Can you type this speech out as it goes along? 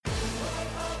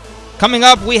Coming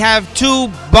up, we have two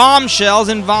bombshells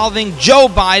involving Joe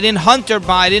Biden, Hunter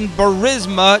Biden,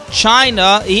 Burisma,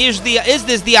 China. Is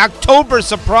this the October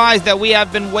surprise that we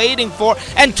have been waiting for?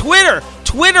 And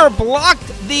Twitter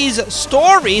blocked these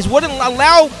stories, wouldn't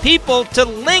allow people to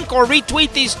link or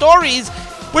retweet these stories.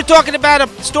 We're talking about a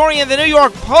story in the New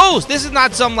York Post. This is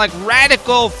not some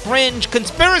radical fringe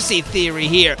conspiracy theory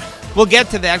here. We'll get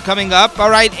to that coming up. All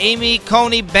right, Amy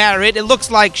Coney Barrett. It looks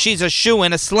like she's a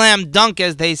shoo-in, a slam dunk,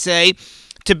 as they say,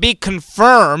 to be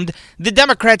confirmed. The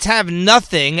Democrats have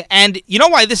nothing. And you know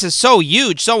why this is so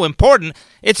huge, so important?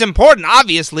 It's important,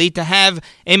 obviously, to have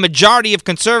a majority of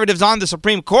conservatives on the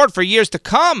Supreme Court for years to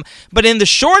come. But in the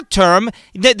short term,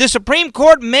 the Supreme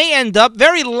Court may end up,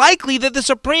 very likely that the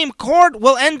Supreme Court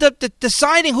will end up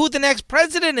deciding who the next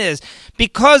president is,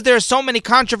 because there are so many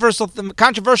controversial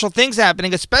things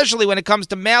happening, especially when it comes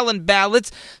to mail-in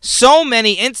ballots. So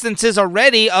many instances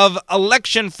already of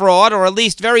election fraud, or at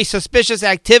least very suspicious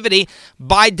activity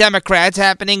by Democrats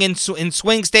happening in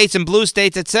swing states and blue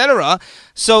states, etc.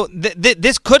 So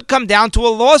this could come down to a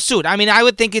lawsuit. I mean, I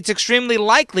would think it's extremely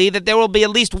likely that there will be at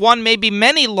least one, maybe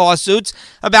many lawsuits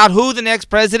about who the next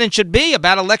president should be,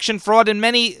 about election fraud in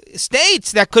many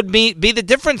states that could be the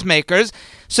difference makers.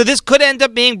 So this could end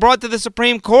up being brought to the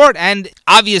Supreme Court. And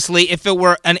obviously, if it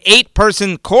were an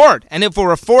 8-person court, and if it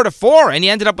were a 4-4, and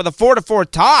you ended up with a 4-4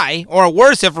 tie, or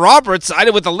worse, if Roberts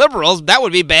sided with the liberals, that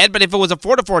would be bad. But if it was a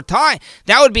 4-4 tie,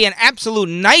 that would be an absolute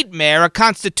nightmare, a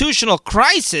constitutional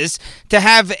crisis, to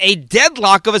have a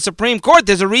deadlock of a Supreme Court.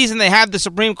 There's a reason they have the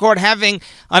Supreme Court having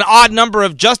an odd number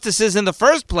of justices in the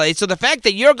first place. So the fact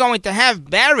that you're going to have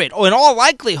Barrett, or in all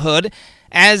likelihood,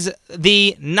 as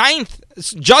the 9th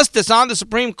justice on the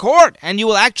Supreme Court, and you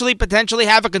will actually potentially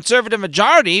have a conservative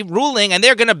majority ruling, and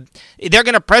they're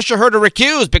gonna pressure her to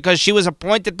recuse because she was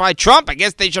appointed by Trump. I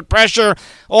guess they should pressure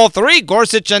all three,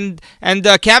 Gorsuch and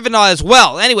Kavanaugh as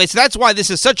well. Anyway, so that's why this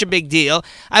is such a big deal.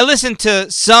 I listened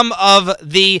to some of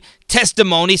the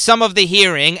testimony, some of the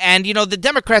hearing, and the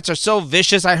Democrats are so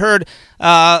vicious. I heard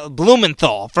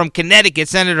Blumenthal from Connecticut,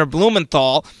 Senator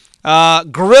Blumenthal,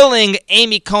 grilling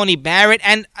Amy Coney Barrett.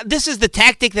 And this is the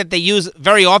tactic that they use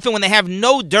very often when they have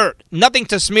no dirt, nothing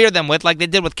to smear them with, like they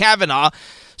did with Kavanaugh.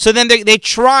 So then they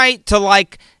try to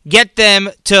get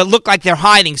them to look like they're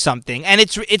hiding something. And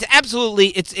it's absolutely,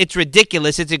 it's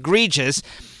ridiculous. It's egregious.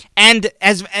 And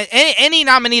as any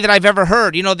nominee that I've ever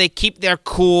heard, they keep their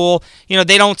cool.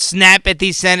 They don't snap at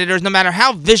these senators. No matter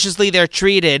how viciously they're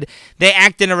treated, they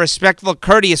act in a respectful,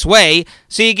 courteous way.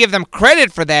 So you give them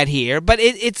credit for that here. But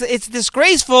it's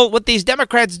disgraceful what these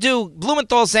Democrats do.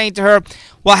 Blumenthal saying to her,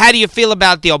 well, how do you feel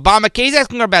about the Obama case?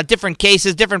 Asking her about different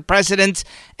cases, different precedents.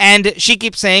 And she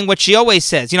keeps saying what she always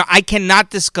says. I cannot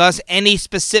discuss any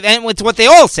specific, and it's what they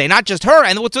all say, not just her,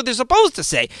 and it's what they're supposed to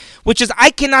say, which is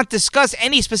I cannot discuss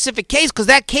any specific case because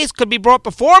that case could be brought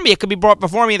before me. It could be brought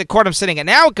before me in the court I'm sitting at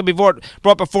now. It could be brought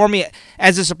before me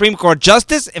as a Supreme Court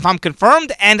justice if I'm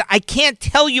confirmed. And I can't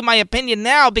tell you my opinion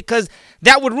now because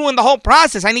that would ruin the whole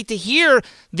process. I need to hear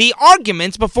the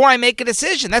arguments before I make a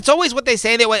decision. That's always what they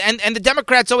say. And the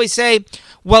Democrats always say,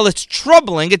 well, it's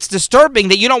troubling, it's disturbing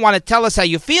that you don't want to tell us how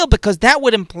you feel because that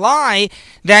would imply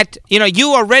that,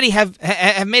 you already have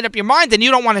made up your mind and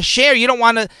you don't want to share, you don't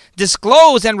want to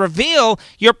disclose and reveal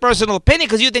your personal opinion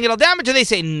because you think it'll damage it. They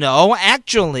say, no,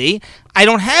 actually, I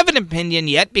don't have an opinion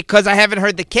yet because I haven't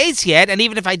heard the case yet. And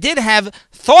even if I did have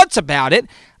thoughts about it,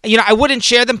 I wouldn't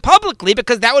share them publicly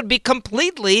because that would be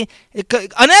completely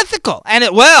unethical.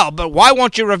 But why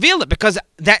won't you reveal it? Because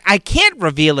I can't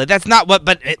reveal it. That's not what,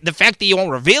 but the fact that you won't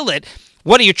reveal it,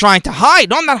 what are you trying to hide?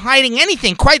 No, I'm not hiding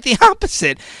anything. Quite the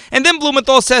opposite. And then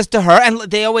Blumenthal says to her,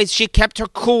 and she kept her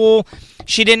cool.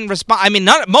 She didn't respond. I mean,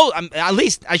 at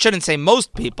least I shouldn't say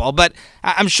most people, but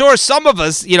I'm sure some of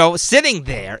us, sitting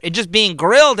there and just being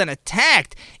grilled and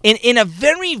attacked in a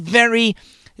very, very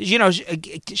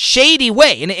shady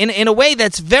way, in a way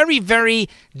that's very, very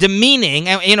demeaning,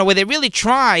 and where they really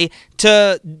try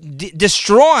to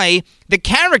destroy the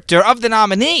character of the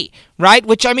nominee, right?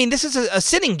 Which, this is a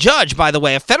sitting judge, by the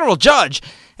way, a federal judge,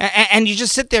 and you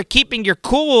just sit there keeping your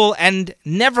cool and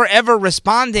never, ever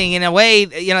responding in a way,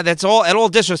 that's at all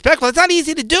disrespectful. It's not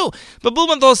easy to do. But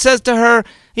Blumenthal says to her,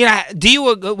 how do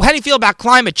you feel about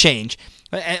climate change?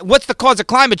 What's the cause of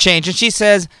climate change? And she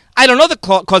says, I don't know the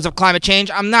cause of climate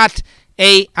change. I'm not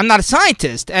a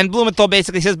scientist. And Blumenthal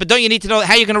basically says, but don't you need to know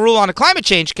how you're going to rule on a climate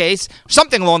change case?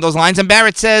 Something along those lines. And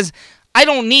Barrett says, I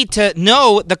don't need to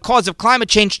know the cause of climate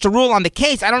change to rule on the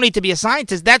case. I don't need to be a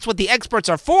scientist. That's what the experts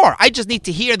are for. I just need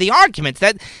to hear the arguments.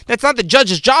 That's not the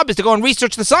judge's job, is to go and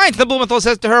research the science. Then Blumenthal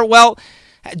says to her, well,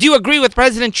 do you agree with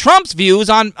President Trump's views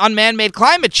on man-made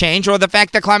climate change or the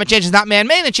fact that climate change is not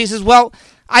man-made? And she says, well,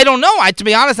 I don't know. To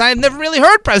be honest, I've never really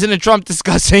heard President Trump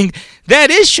discussing that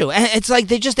issue. And it's like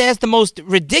they just ask the most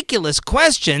ridiculous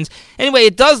questions. Anyway,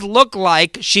 it does look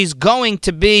like she's going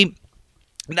to be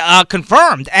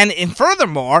confirmed. And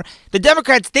furthermore, the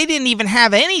Democrats, they didn't even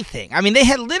have anything. I mean, they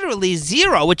had literally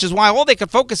zero, which is why all they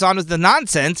could focus on was the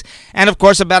nonsense and, of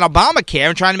course, about Obamacare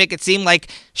and trying to make it seem like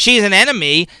she's an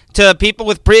enemy to people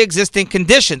with pre-existing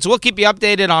conditions. So we'll keep you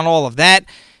updated on all of that.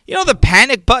 You know the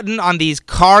panic button on these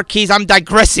car keys? I'm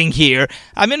digressing here.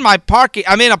 I'm in a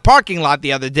parking lot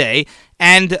the other day,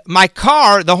 and my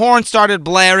car, the horn started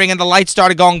blaring and the lights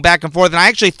started going back and forth, and I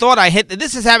actually thought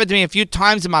this has happened to me a few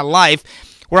times in my life,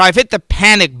 where I've hit the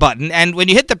panic button. And when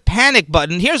you hit the panic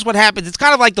button, here's what happens. It's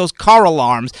kind of like those car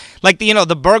alarms, like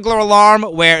the burglar alarm,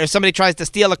 where if somebody tries to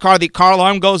steal a car, the car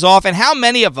alarm goes off. And how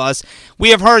many of us, we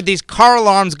have heard these car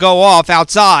alarms go off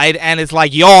outside, and it's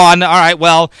like, yawn, all right,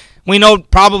 well, we know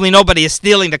probably nobody is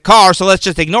stealing the car, so let's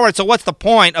just ignore it. So what's the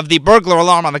point of the burglar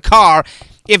alarm on the car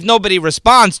if nobody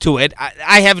responds to it?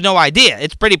 I have no idea.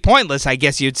 It's pretty pointless, I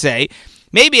guess you'd say.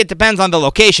 Maybe it depends on the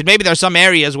location. Maybe there are some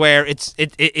areas where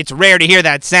it's rare to hear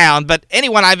that sound. But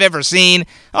anyone I've ever seen,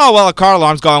 oh, well, a car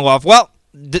alarm's going off. Well,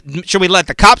 should we let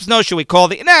the cops know? Should we call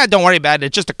don't worry about it.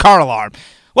 It's just a car alarm.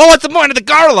 Well, what's the point of the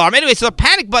car alarm? Anyway, so the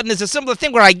panic button is a similar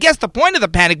thing where I guess the point of the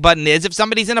panic button is if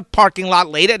somebody's in a parking lot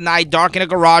late at night, dark in a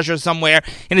garage or somewhere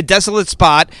in a desolate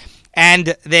spot,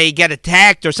 and they get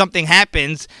attacked or something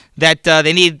happens that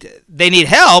they need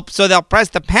help, so they'll press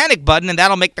the panic button, and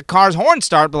that'll make the car's horn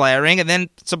start blaring, and then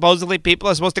supposedly people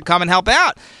are supposed to come and help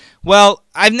out. Well,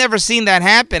 I've never seen that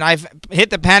happen. I've hit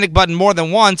the panic button more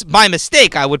than once, by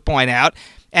mistake, I would point out.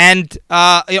 And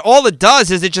all it does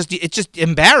is it's just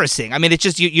embarrassing. I mean, it's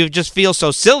just you just feel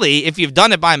so silly if you've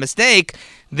done it by mistake.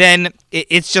 Then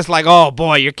it's just like, oh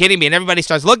boy, you're kidding me, and everybody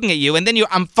starts looking at you. And then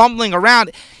I'm fumbling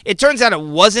around. It turns out it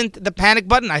wasn't the panic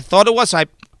button. I thought it was, so I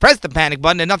pressed the panic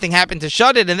button, and nothing happened to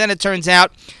shut it. And then it turns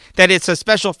out that it's a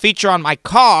special feature on my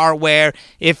car where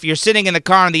if you're sitting in the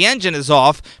car and the engine is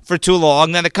off for too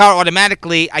long, then the car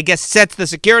automatically, I guess, sets the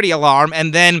security alarm,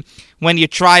 and then when you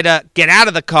try to get out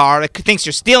of the car, it thinks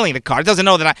you're stealing the car. It doesn't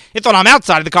know that it thought I'm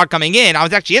outside of the car coming in. I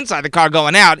was actually inside the car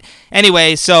going out.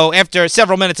 Anyway, so after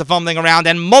several minutes of fumbling around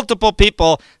and multiple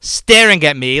people staring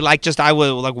at me I was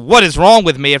like, what is wrong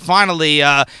with me? And finally,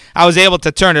 I was able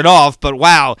to turn it off. But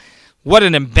wow, what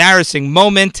an embarrassing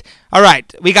moment. All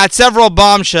right, we got several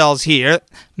bombshells here.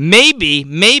 Maybe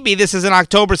this is an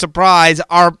October surprise.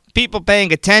 Are people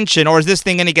paying attention, or is this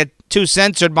thing going to get too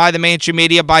censored by the mainstream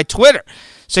media, by Twitter?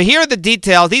 So here are the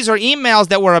details. These are emails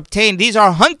that were obtained. These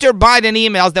are Hunter Biden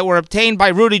emails that were obtained by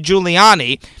Rudy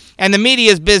Giuliani. And the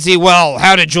media is busy, well,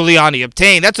 how did Giuliani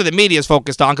obtain? That's what the media is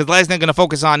focused on, because the last thing they're going to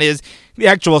focus on is the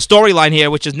actual storyline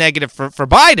here, which is negative for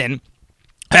Biden.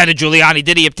 How did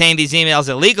he obtain these emails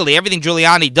illegally? Everything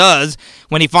Giuliani does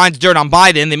when he finds dirt on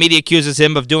Biden, the media accuses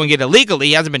him of doing it illegally.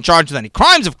 He hasn't been charged with any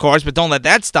crimes, of course, but don't let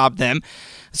that stop them.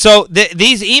 So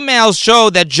these emails show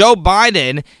that Joe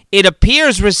Biden, it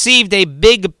appears, received a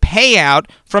big payout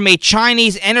from a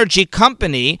Chinese energy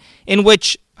company in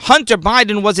which Hunter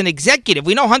Biden was an executive.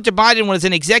 We know Hunter Biden was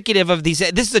an executive of these.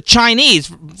 This is a Chinese,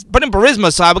 but in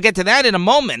Burisma side. We'll get to that in a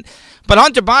moment. But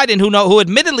Hunter Biden, who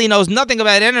admittedly knows nothing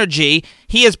about energy,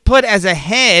 he is put as a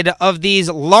head of these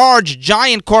large,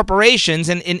 giant corporations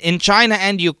in China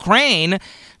and Ukraine.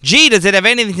 Gee, does it have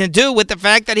anything to do with the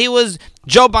fact that he was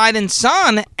Joe Biden's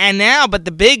son? But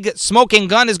the big smoking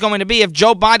gun is going to be if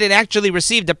Joe Biden actually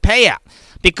received a payout.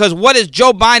 Because what is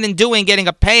Joe Biden doing getting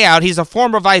a payout? He's a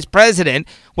former vice president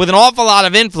with an awful lot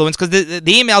of influence, because the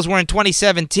emails were in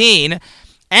 2017.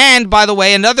 And, by the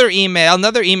way, another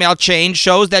email chain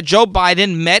shows that Joe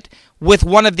Biden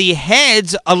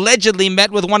allegedly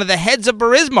met with one of the heads of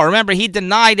Burisma. Remember, he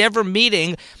denied ever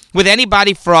meeting with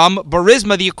anybody from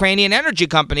Burisma, the Ukrainian energy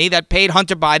company that paid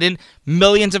Hunter Biden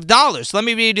millions of dollars. So let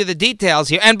me read you the details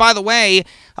here. And by the way,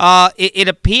 it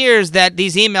appears that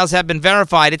these emails have been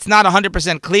verified. It's not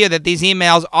 100% clear that these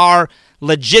emails are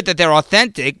legit, that they're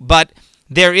authentic, but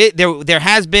there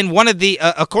has been one of the,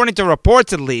 according to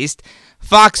reports at least,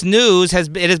 Fox News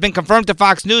it has been confirmed to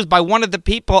Fox News by one of the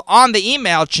people on the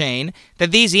email chain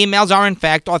that these emails are in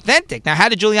fact authentic. Now, how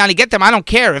did Giuliani get them? I don't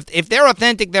care. If they're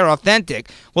authentic, they're authentic.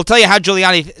 We'll tell you how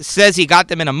Giuliani says he got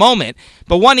them in a moment.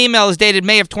 But one email is dated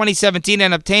May of 2017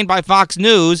 and obtained by Fox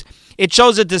News. It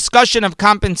shows a discussion of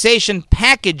compensation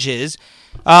packages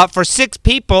for 6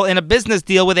 people in a business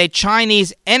deal with a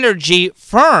Chinese energy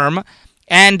firm.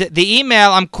 And the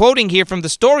email, I'm quoting here from the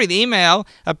story, the email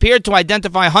appeared to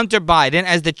identify Hunter Biden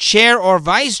as the chair or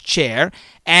vice chair.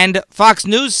 And Fox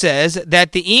News says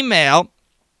that the email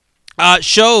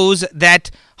shows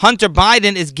that Hunter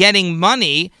Biden is getting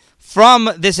money from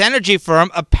this energy firm,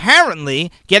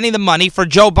 apparently getting the money for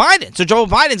Joe Biden. So Joe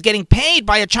Biden's getting paid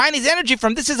by a Chinese energy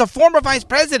firm. This is a former vice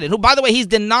president who, by the way, he's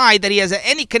denied that he has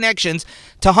any connections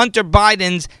to Hunter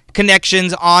Biden's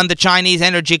connections on the Chinese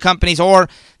energy companies or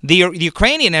the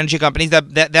Ukrainian energy companies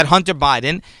that Hunter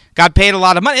Biden got paid a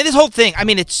lot of money. And this whole thing, I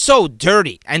mean, it's so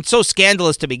dirty and so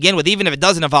scandalous to begin with, even if it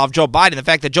doesn't involve Joe Biden. The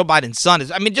fact that Joe Biden's son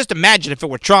is, I mean, just imagine if it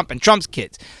were Trump and Trump's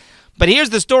kids. But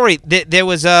here's the story. There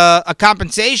was a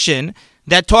compensation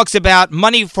that talks about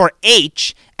money for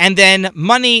H and then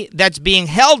money that's being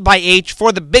held by H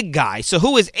for the big guy. So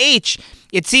who is H?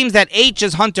 It seems that H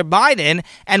is Hunter Biden,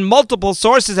 and multiple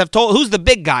sources have told who's the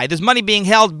big guy. There's money being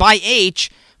held by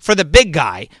H for the big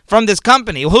guy from this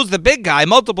company. Who's the big guy?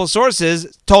 Multiple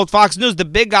sources told Fox News the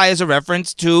big guy is a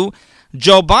reference to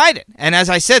Joe Biden. And as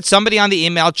I said, somebody on the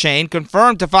email chain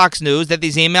confirmed to Fox News that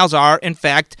these emails are, in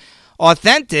fact,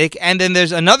 authentic. And then there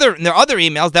are other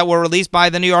emails that were released by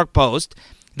the New York Post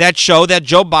that show that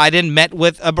Joe Biden met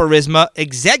with a Burisma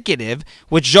executive,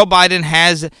 which Joe Biden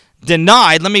has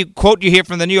denied. Let me quote you here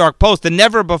from the New York Post. The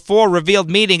never before revealed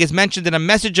meeting is mentioned in a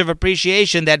message of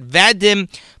appreciation that Vadim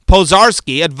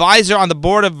Pozarski, advisor on the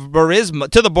board of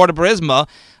Burisma,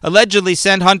 allegedly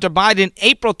sent Hunter Biden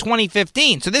April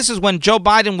 2015. So this is when Joe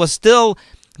Biden was still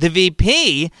the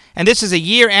VP, and this is a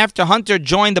year after Hunter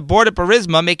joined the board of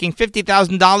Burisma, making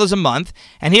 $50,000 a month.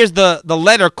 And here's the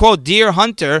letter, quote, "Dear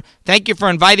Hunter, thank you for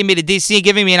inviting me to D.C.,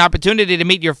 giving me an opportunity to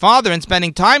meet your father and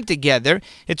spending time together.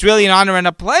 It's really an honor and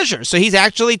a pleasure." So he's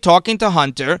actually talking to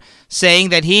Hunter, saying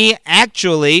that he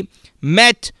actually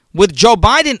met with Joe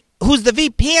Biden, who's the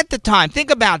VP at the time. Think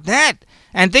about that.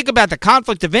 And think about the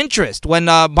conflict of interest when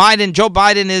Joe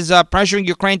Biden is pressuring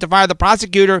Ukraine to fire the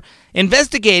prosecutor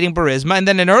investigating Burisma. And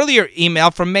then an earlier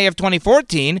email from May of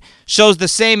 2014 shows the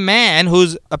same man,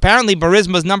 who's apparently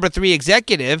Burisma's number 3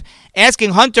 executive, asking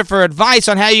Hunter for advice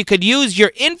on how you could use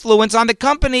your influence on the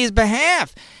company's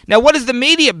behalf. Now, what is the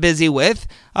media busy with?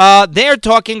 They're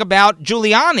talking about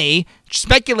Giuliani,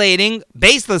 speculating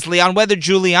baselessly on whether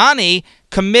Giuliani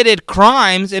committed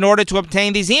crimes in order to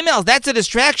obtain these emails. That's a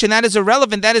distraction. That is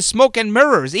irrelevant. That is smoke and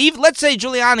mirrors. Let's say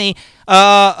Giuliani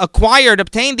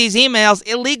obtained these emails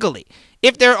illegally.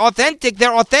 If they're authentic,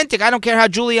 they're authentic. I don't care how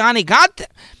Giuliani got them.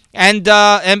 And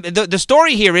the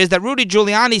story here is that Rudy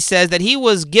Giuliani says that he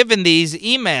was given these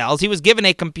emails. He was given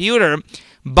a computer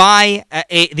by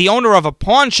the owner of a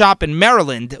pawn shop in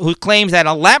Maryland, who claims that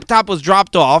a laptop was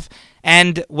dropped off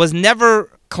and was never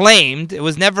claimed.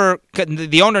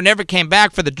 The owner never came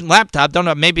back for the laptop. Don't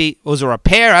know, maybe it was a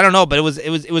repair. I don't know, but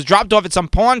it was dropped off at some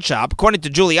pawn shop, according to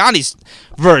Giuliani's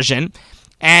version,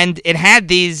 and it had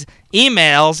these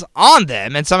emails on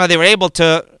them, and somehow they were able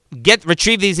to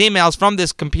retrieve these emails from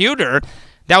this computer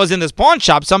that was in this pawn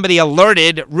shop. Somebody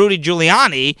alerted Rudy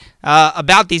Giuliani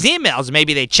about these emails.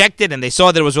 Maybe they checked it and they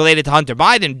saw that it was related to Hunter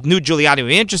Biden, knew Giuliani would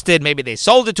be interested. Maybe they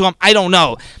sold it to him. I don't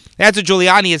know. That's what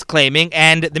Giuliani is claiming,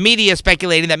 and the media is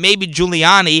speculating that maybe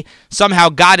Giuliani somehow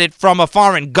got it from a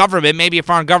foreign government. Maybe a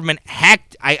foreign government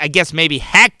hacked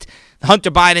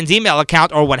Hunter Biden's email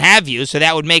account or what have you, so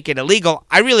that would make it illegal.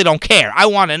 I really don't care. I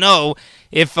want to know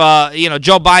if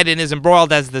Joe Biden is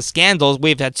embroiled as the scandals.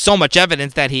 We've had so much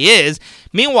evidence that he is.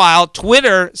 Meanwhile,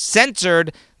 Twitter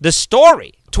censored the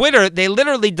story. Twitter, they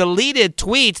literally deleted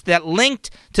tweets that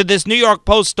linked to this New York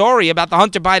Post story about the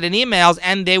Hunter Biden emails,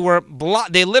 and they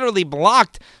literally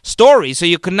blocked stories, so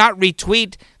you could not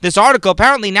retweet this article.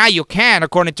 Apparently now you can,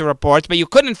 according to reports, but you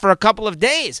couldn't for a couple of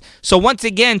days. So once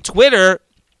again, Twitter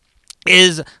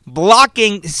is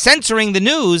censoring the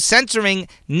news, censoring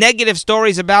negative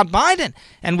stories about Biden.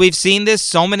 And we've seen this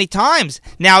so many times.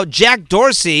 Now, Jack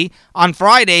Dorsey on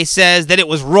Friday says that it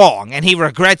was wrong and he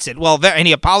regrets it. Well, and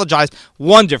he apologized.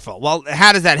 Wonderful. Well,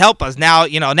 how does that help us? Now,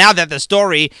 now that the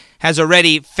story has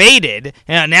already faded,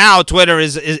 now Twitter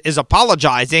is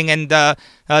apologizing and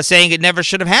saying it never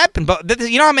should have happened. But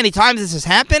you know how many times this has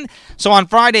happened? So on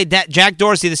Friday, Jack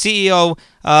Dorsey, the CEO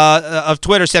of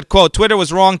Twitter, said, quote, "Twitter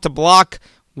was wrong to block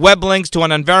web links to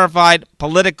an unverified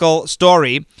political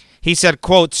story." He said,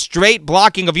 quote, "Straight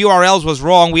blocking of URLs was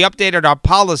wrong. We updated our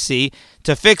policy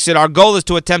to fix it. Our goal is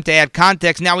to attempt to add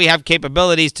context. Now we have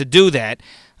capabilities to do that."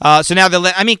 So now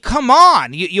come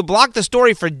on. You block the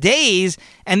story for days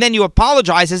and then you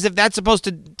apologize as if that's supposed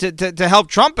to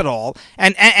help Trump at all.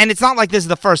 And it's not like this is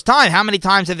the first time. How many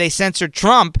times have they censored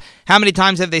Trump? How many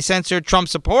times have they censored Trump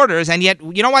supporters? And yet,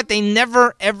 you know what? They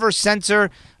never, ever censor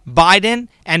Biden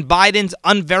and Biden's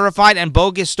unverified and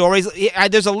bogus stories.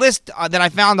 There's a list that I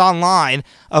found online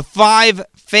of 5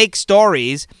 fake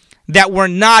stories that were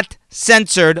not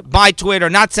censored by Twitter,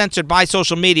 not censored by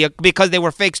social media because they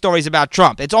were fake stories about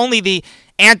Trump. It's only the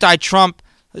anti-Trump,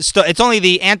 it's only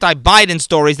the anti-Biden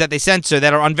stories that they censor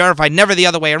that are unverified, never the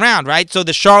other way around, right? So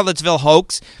the Charlottesville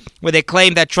hoax, where they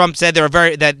claim that Trump said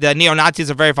that the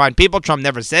neo-Nazis are very fine people. Trump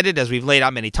never said it, as we've laid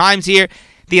out many times here.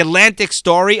 The Atlantic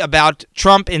story about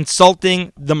Trump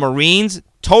insulting the Marines,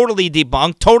 totally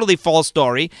debunked, totally false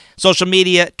story. Social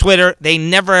media, Twitter, they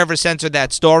never ever censored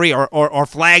that story or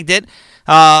flagged it.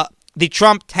 The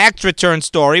Trump tax return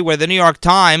story, where the New York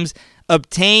Times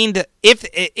obtained,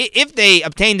 if they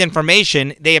obtained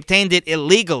information, they obtained it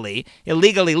illegally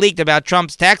leaked about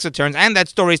Trump's tax returns, and that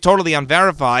story is totally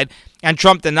unverified, and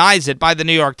Trump denies it by the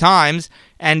New York Times,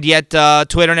 and yet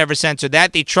Twitter never censored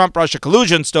that. The Trump-Russia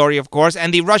collusion story, of course,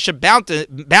 and the Russia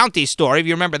bounty story, if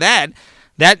you remember that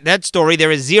story,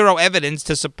 there is zero evidence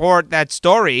to support that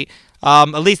story. At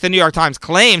least the New York Times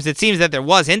claims. It seems that there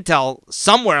was intel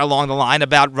somewhere along the line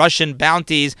about Russian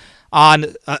bounties on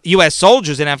U.S.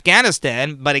 soldiers in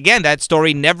Afghanistan. But again, that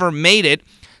story never made it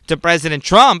to President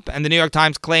Trump, and the New York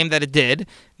Times claimed that it did.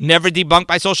 Never debunked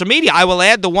by social media. I will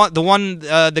add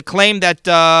the claim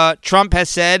that Trump has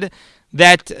said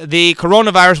that the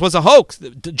coronavirus was a hoax.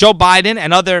 Joe Biden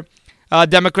and other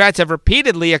Democrats have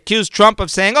repeatedly accused Trump of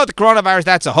saying, the coronavirus,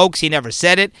 that's a hoax. He never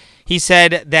said it. He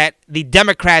said that the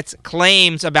Democrats'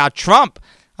 claims about Trump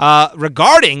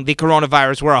regarding the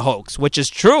coronavirus were a hoax, which is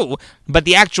true. But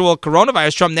the actual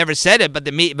coronavirus, Trump never said it. But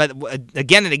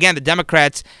again and again, the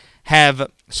Democrats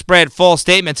have spread false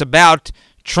statements about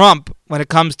Trump when it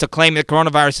comes to claiming the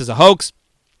coronavirus is a hoax.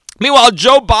 Meanwhile,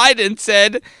 Joe Biden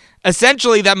said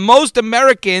essentially that most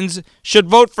Americans should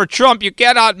vote for Trump. You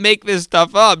cannot make this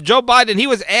stuff up. Joe Biden, he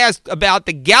was asked about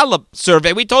the Gallup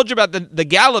survey. We told you about the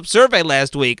Gallup survey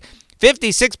last week.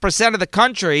 56% of the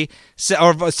country,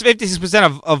 or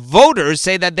 56% of voters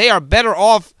say that they are better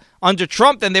off under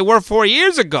Trump than they were 4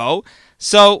 years ago.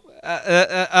 So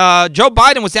Joe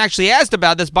Biden was actually asked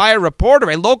about this by a reporter,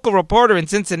 a local reporter in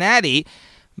Cincinnati,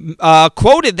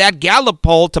 quoted that Gallup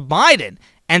poll to Biden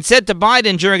and said to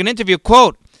Biden during an interview,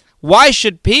 quote, "Why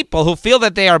should people who feel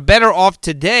that they are better off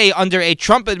today under a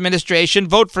Trump administration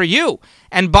vote for you?"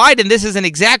 And Biden, this is an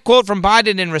exact quote from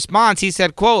Biden in response. He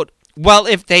said, quote, "Well,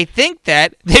 if they think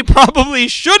that, they probably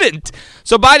shouldn't."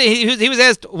 So Biden, he was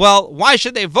asked, well, why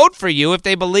should they vote for you if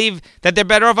they believe that they're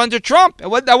better off under Trump?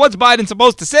 And what's Biden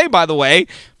supposed to say, by the way?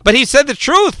 But he said the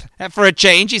truth for a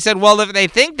change. He said, well, if they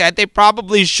think that, they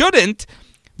probably shouldn't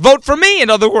vote for me. In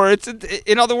other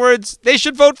words, they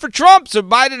should vote for Trump. So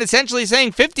Biden essentially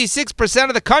saying 56%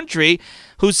 of the country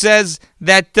who says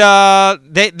that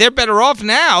they're better off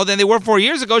now than they were 4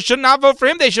 years ago should not vote for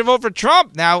him. They should vote for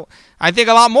Trump. Now, I think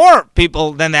a lot more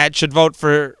people than that should vote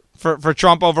for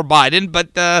Trump over Biden,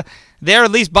 but they're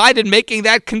at least Biden making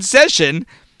that concession,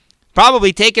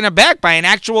 probably taken aback by an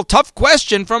actual tough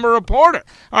question from a reporter.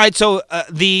 All right, so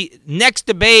the next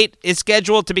debate is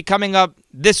scheduled to be coming up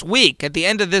this week, at the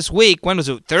end of this week. When was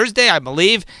it? Thursday, I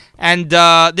believe. And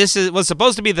this was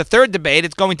supposed to be the third debate.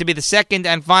 It's going to be the second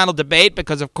and final debate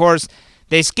because, of course,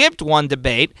 they skipped one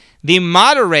debate. The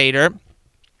moderator,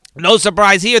 no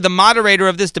surprise here, the moderator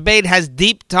of this debate has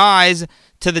deep ties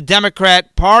to the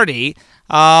Democrat Party.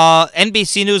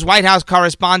 NBC News White House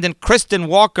correspondent Kristen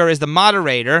Walker is the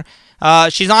moderator.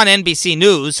 She's on NBC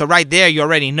News, so right there you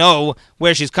already know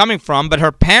where she's coming from. But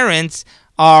her parents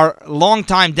are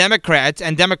longtime Democrats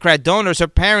and Democrat donors. Her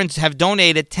parents have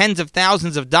donated tens of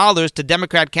thousands of dollars to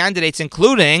Democrat candidates,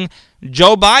 including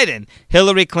Joe Biden,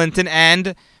 Hillary Clinton,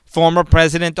 and former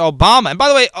President Obama. And by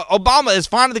the way, Obama is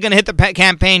finally going to hit the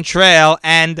campaign trail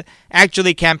and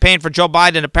actually campaign for Joe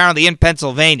Biden, apparently in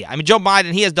Pennsylvania. I mean, Joe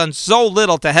Biden, he has done so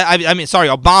little to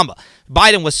Obama.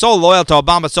 Biden was so loyal to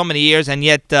Obama so many years, and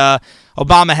yet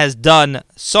Obama has done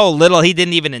so little. He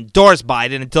didn't even endorse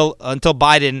Biden until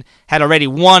Biden had already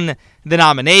won the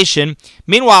nomination.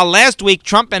 Meanwhile, last week,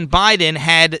 Trump and Biden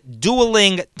had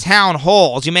dueling town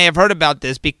halls. You may have heard about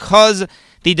this because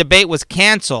the debate was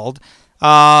canceled.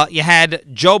 You had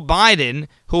Joe Biden,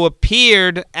 who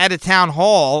appeared at a town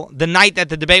hall the night that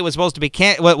the debate was supposed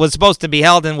to be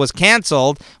held and was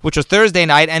canceled, which was Thursday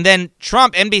night, and then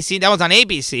Trump, NBC, that was on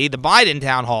ABC, the Biden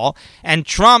town hall, and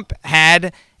Trump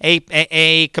had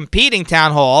a competing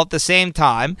town hall at the same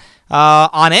time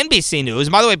on NBC News.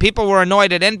 By the way, people were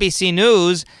annoyed at NBC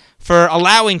News for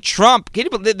allowing Trump.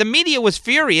 The media was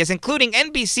furious, including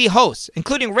NBC hosts,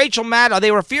 including Rachel Maddow.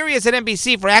 They were furious at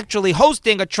NBC for actually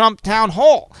hosting a Trump town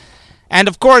hall. And,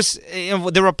 of course,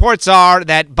 the reports are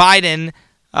that Biden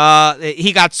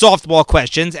he got softball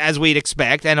questions, as we'd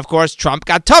expect, and of course Trump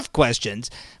got tough questions.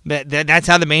 That's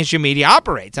how the mainstream media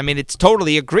operates. I mean, it's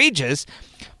totally egregious.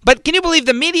 But can you believe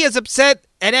the media is upset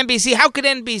at NBC? How could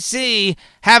NBC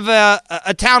have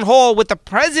a town hall with the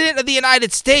President of the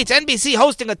United States? NBC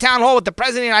hosting a town hall with the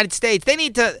President of the United States. They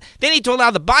need to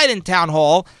allow the Biden town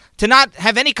hall to not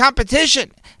have any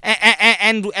competition.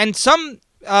 And some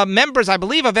members, I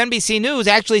believe, of NBC News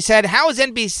actually said, how is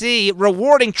NBC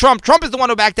rewarding Trump? Trump is the one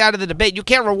who backed out of the debate. You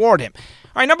can't reward him.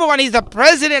 All right, number one, he's the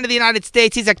President of the United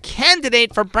States. He's a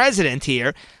candidate for president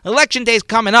here. Election day's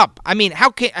coming up. I mean, how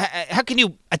can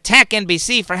you attack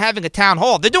NBC for having a town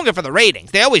hall? They're doing it for the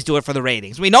ratings. They always do it for the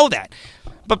ratings. We know that.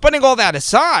 But putting all that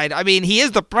aside, I mean, he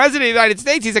is the President of the United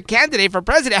States. He's a candidate for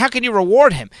president. How can you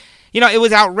reward him? You know, it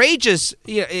was outrageous.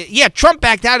 Yeah, Trump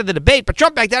backed out of the debate, but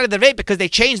Trump backed out of the debate because they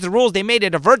changed the rules. They made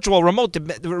it a virtual remote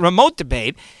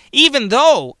debate, even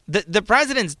though the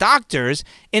president's doctors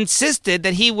insisted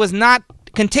that he was not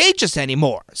contagious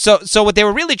anymore. So what they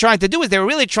were really trying to do is they were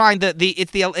really trying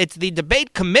it's the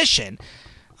debate commission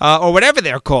or whatever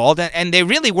they're called, and they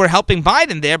really were helping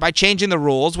Biden there by changing the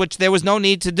rules, which there was no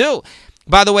need to do.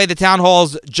 By the way, the town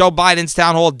halls, Joe Biden's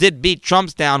town hall did beat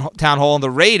Trump's town hall in the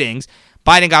ratings.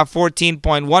 Biden got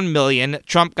 14.1 million.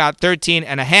 Trump got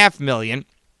 13.5 million.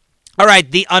 All right,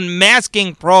 the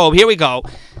unmasking probe. Here we go.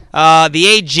 The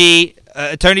AG,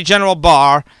 Attorney General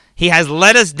Barr, he has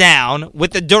let us down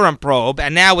with the Durham probe,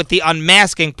 and now with the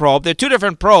unmasking probe. There are two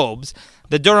different probes.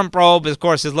 The Durham probe, of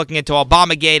course, is looking into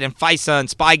Obamagate and FISA and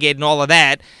Spygate and all of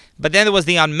that. But then there was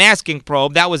the unmasking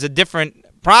probe. That was a different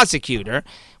prosecutor.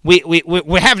 We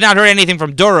have not heard anything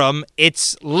from Durham.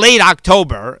 It's late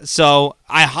October, so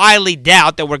I highly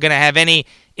doubt that we're going to have any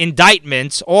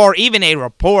indictments or even a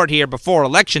report here before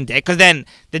Election Day, because then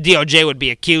the DOJ would be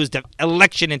accused of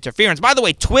election interference. By the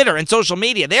way, Twitter and social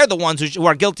media, they're the ones who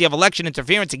are guilty of election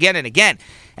interference again and again.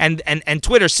 And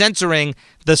Twitter censoring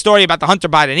the story about the Hunter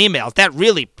Biden emails, that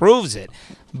really proves it.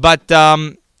 But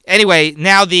anyway,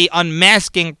 now the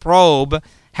unmasking probe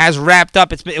has wrapped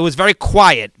up. It was very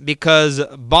quiet because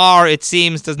Barr, it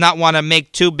seems, does not want to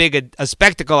make too big a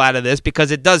spectacle out of this,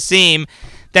 because it does seem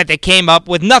that they came up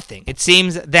with nothing. It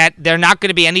seems that there are not going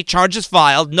to be any charges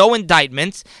filed, no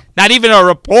indictments, not even a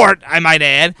report, I might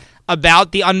add,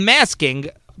 about the unmasking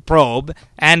probe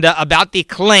and about the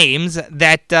claims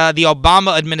that the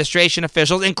Obama administration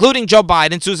officials, including Joe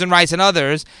Biden, Susan Rice, and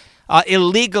others,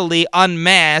 illegally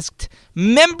unmasked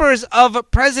members of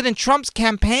President Trump's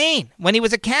campaign when he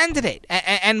was a candidate,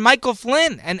 and Michael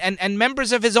Flynn, and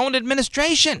members of his own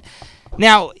administration.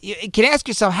 Now, you can ask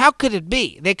yourself, how could it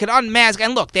be? They could unmask,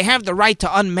 and look, they have the right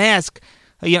to unmask,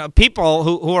 people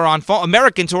who are on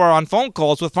Americans who are on phone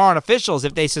calls with foreign officials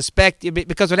if they suspect,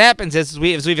 because what happens is,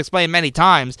 as we've explained many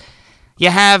times, you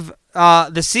have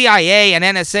the CIA and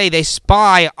NSA, they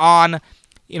spy on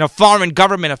foreign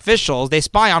government officials. They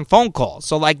spy on phone calls.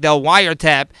 So like they'll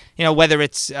wiretap, whether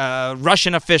it's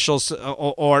Russian officials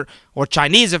or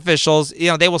Chinese officials,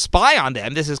 they will spy on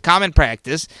them. This is common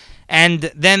practice.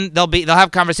 And then they'll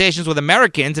have conversations with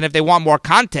Americans, and if they want more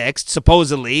context,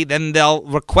 supposedly, then they'll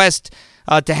request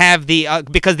to have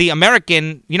because the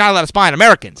American, you're not allowed to spy on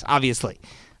Americans, obviously.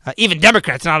 Even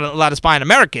Democrats are not allowed to spy on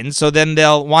Americans, so then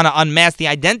they'll want to unmask the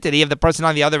identity of the person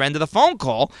on the other end of the phone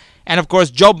call. And, of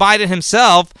course, Joe Biden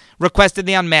himself requested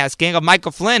the unmasking of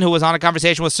Michael Flynn, who was on a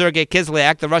conversation with Sergei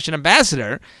Kislyak, the Russian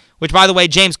ambassador, which, by the way,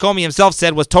 James Comey himself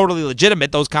said was totally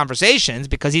legitimate, those conversations,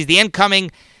 because he's the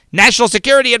incoming national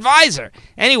security advisor.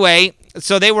 Anyway,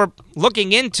 so they were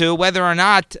looking into whether or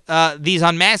not these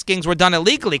unmaskings were done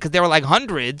illegally, because there were like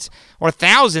hundreds or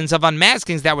thousands of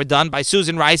unmaskings that were done by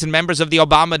Susan Rice and members of the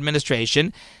Obama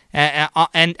administration.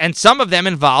 And some of them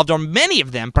involved, or many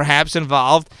of them perhaps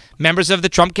involved, members of the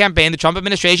Trump campaign, the Trump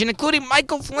administration, including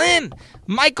Michael Flynn.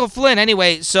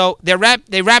 Anyway, so they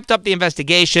wrapped up the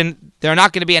investigation. There are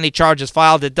not going to be any charges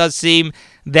filed. It does seem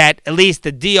that at least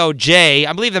the DOJ,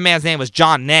 I believe the man's name was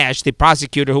John Nash, the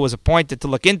prosecutor who was appointed to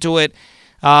look into it,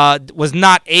 was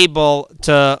not able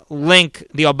to link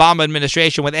the Obama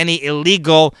administration with any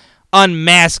illegal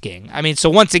unmasking. I mean, so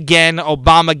once again,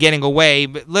 Obama getting away,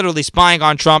 literally spying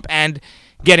on Trump and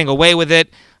getting away with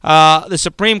it. The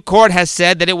Supreme Court has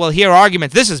said that it will hear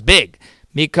arguments. This is big,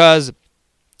 because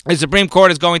the Supreme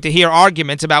Court is going to hear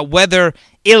arguments about whether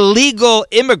illegal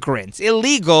immigrants,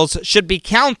 illegals, should be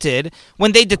counted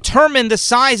when they determine the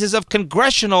sizes of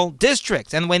congressional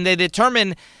districts, and when they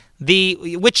determine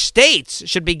which states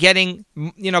should be getting,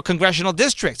 congressional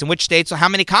districts, and which states, how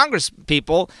many Congress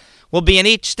people will be in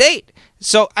each state.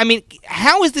 So, I mean,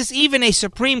 how is this even a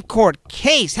Supreme Court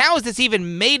case? How has this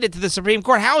even made it to the Supreme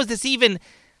Court? How is this even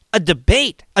a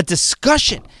debate, a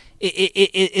discussion?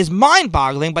 is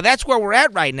mind-boggling, but that's where we're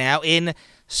at right now in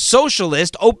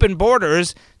socialist open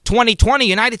borders 2020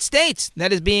 United States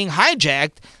that is being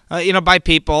hijacked, by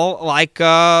people like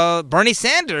Bernie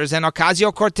Sanders and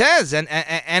Ocasio-Cortez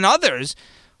and others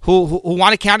who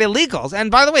want to count illegals. And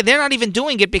by the way, they're not even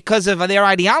doing it because of their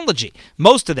ideology.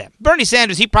 Most of them. Bernie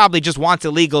Sanders, he probably just wants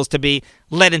illegals to be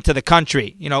let into the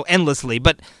country, endlessly.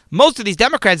 But most of these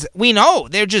Democrats, we know,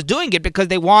 they're just doing it because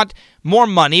they want more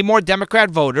money, more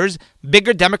Democrat voters,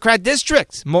 bigger Democrat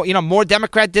districts, more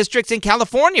Democrat districts in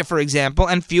California, for example,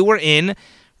 and fewer in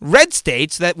red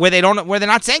states where they're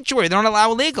not sanctuary, they don't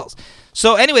allow illegals.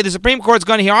 So anyway, the Supreme Court's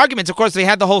going to hear arguments. Of course, they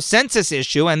had the whole census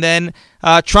issue, and then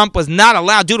Trump was not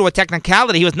allowed, due to a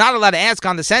technicality, he was not allowed to ask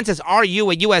on the census, are you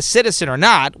a U.S. citizen or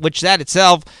not, which that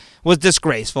itself was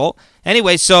disgraceful.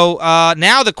 Anyway, so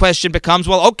now the question becomes,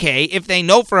 well, okay, if they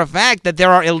know for a fact that there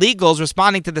are illegals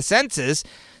responding to the census,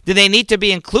 do they need to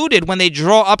be included when they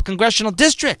draw up congressional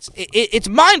districts? It's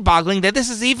mind-boggling that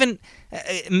this is even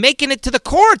making it to the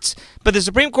courts. But the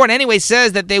Supreme Court anyway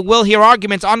says that they will hear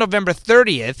arguments on November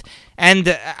 30th.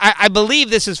 And I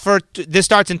believe this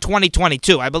starts in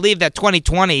 2022. I believe that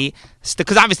 2020,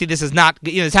 because obviously this is not,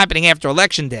 it's happening after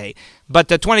Election Day. But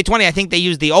 2020, I think they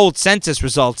use the old census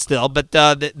results still. But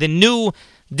the new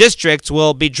districts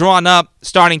will be drawn up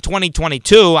starting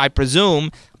 2022, I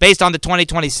presume, based on the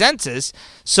 2020 census.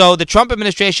 So the Trump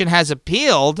administration has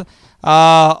appealed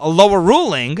a lower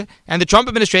ruling, and the Trump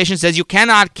administration says you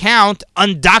cannot count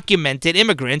undocumented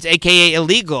immigrants, aka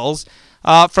illegals,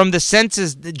 from the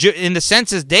census in the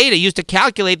census data used to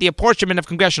calculate the apportionment of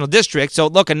congressional districts. So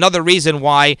look, another reason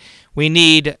why we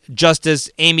need Justice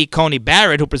Amy Coney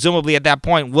Barrett, who presumably at that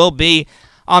point will be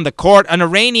on the court. An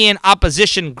Iranian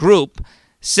opposition group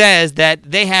says that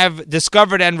they have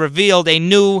discovered and revealed a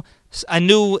new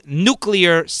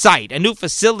nuclear site, a new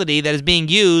facility that is being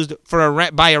used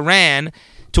by Iran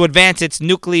to advance its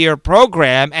nuclear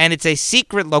program, and it's a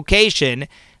secret location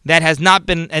that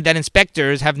that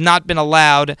inspectors have not been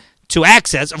allowed to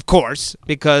access, of course,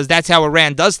 because that's how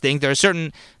Iran does things. There are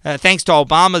certain, thanks to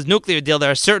Obama's nuclear deal,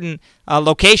 there are certain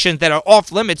locations that are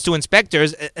off limits to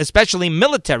inspectors, especially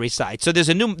military sites. So there's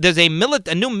a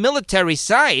new military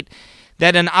site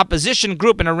that an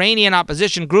Iranian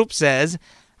opposition group says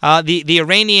the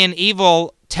Iranian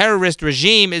evil terrorist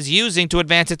regime is using to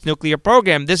advance its nuclear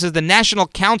program. This is the National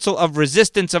Council of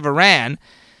Resistance of Iran,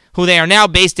 who they are now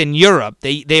based in Europe.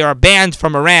 They are banned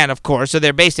from Iran, of course, so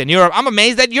they're based in Europe. I'm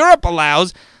amazed that Europe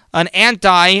allows an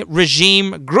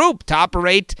anti-regime group to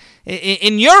operate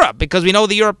in Europe, because we know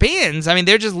the Europeans,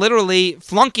 they're just literally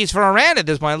flunkies for Iran at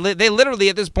this point. They literally,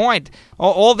 at this point,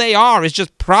 all they are is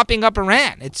just propping up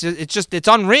Iran. It's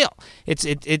unreal.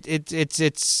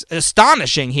 It's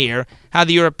astonishing here how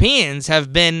the Europeans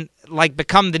have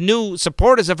become the new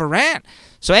supporters of Iran.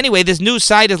 So anyway, this new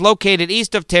site is located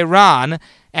east of Tehran,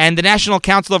 and the National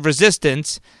Council of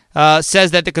Resistance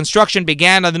says that the construction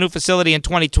began on the new facility in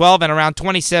 2012, and around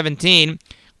 2017,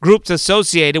 groups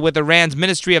associated with Iran's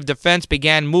Ministry of Defense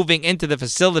began moving into the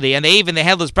facility, and they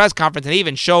held this press conference and they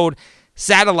even showed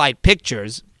satellite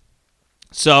pictures.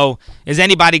 So is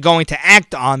anybody going to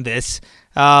act on this?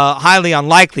 Highly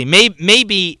unlikely.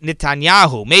 Maybe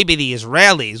Netanyahu, maybe the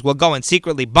Israelis will go and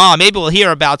secretly bomb. Maybe we'll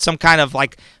hear about some kind of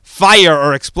fire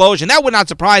or explosion. That would not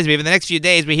surprise me if in the next few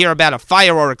days we hear about a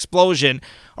fire or explosion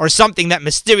or something that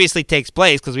mysteriously takes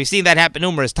place, because we've seen that happen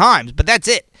numerous times. But that's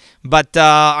it. But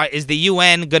is the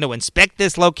UN going to inspect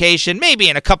this location? Maybe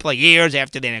in a couple of years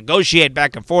after they negotiate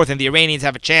back and forth and the Iranians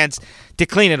have a chance to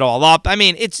clean it all up.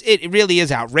 It really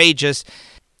is outrageous.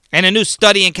 And a new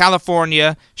study in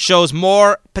California shows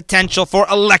more potential for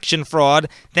election fraud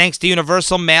thanks to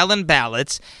universal mail-in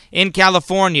ballots. In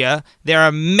California, there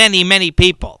are many, many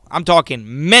people, I'm talking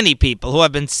many people, who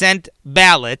have been sent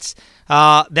ballots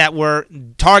that were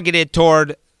targeted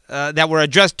toward, that were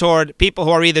addressed toward people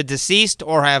who are either deceased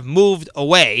or have moved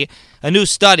away. A new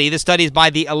study, the study is by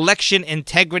the Election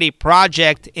Integrity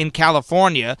Project in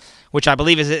California, which I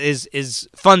believe is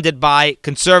funded by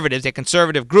conservatives, a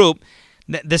conservative group.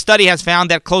 The study has found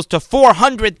that close to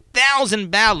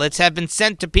 400,000 ballots have been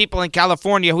sent to people in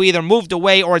California who either moved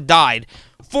away or died.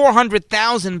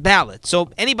 400,000 ballots. So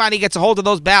anybody gets a hold of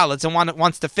those ballots and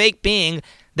wants to fake being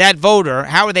that voter,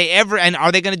 how are they ever, and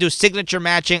are they going to do signature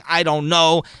matching? I don't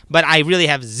know, but I really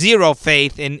have zero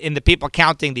faith in the people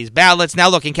counting these ballots. Now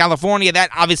look, in California, that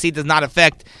obviously does not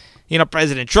affect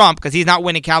President Trump, because he's not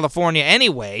winning California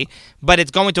anyway, but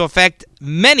it's going to affect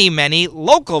many, many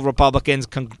local Republicans,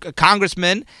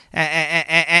 congressmen,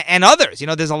 and others.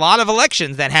 There's a lot of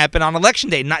elections that happen on Election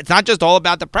Day. It's not just all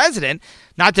about the president,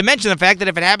 not to mention the fact that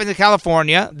if it happens in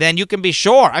California, then you can be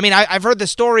sure. I mean, I've heard the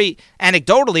story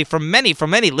anecdotally from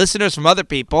many listeners, from other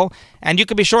people, and you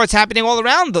can be sure it's happening all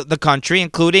around the country,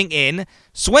 including in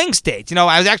swing states.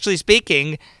 I was actually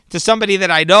speaking to somebody that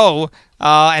I know,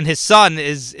 and his son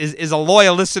is a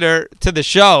loyal listener to the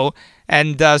show,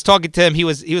 and I was talking to him. He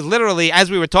was literally, as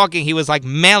we were talking, he was like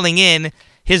mailing in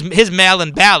his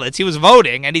mail-in ballots. He was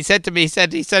voting, and he said to me, he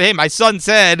said, hey, my son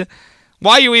said,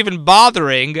 why are you even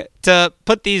bothering to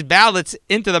put these ballots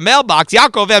into the mailbox?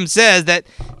 Yaakov M. says that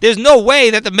there's no way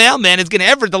that the mailman is going to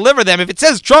ever deliver them. If it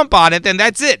says Trump on it, then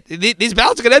that's it. These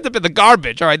ballots are going to end up in the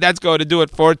garbage. All right, that's going to do it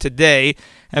for today,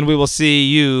 and we will see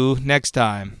you next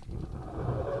time.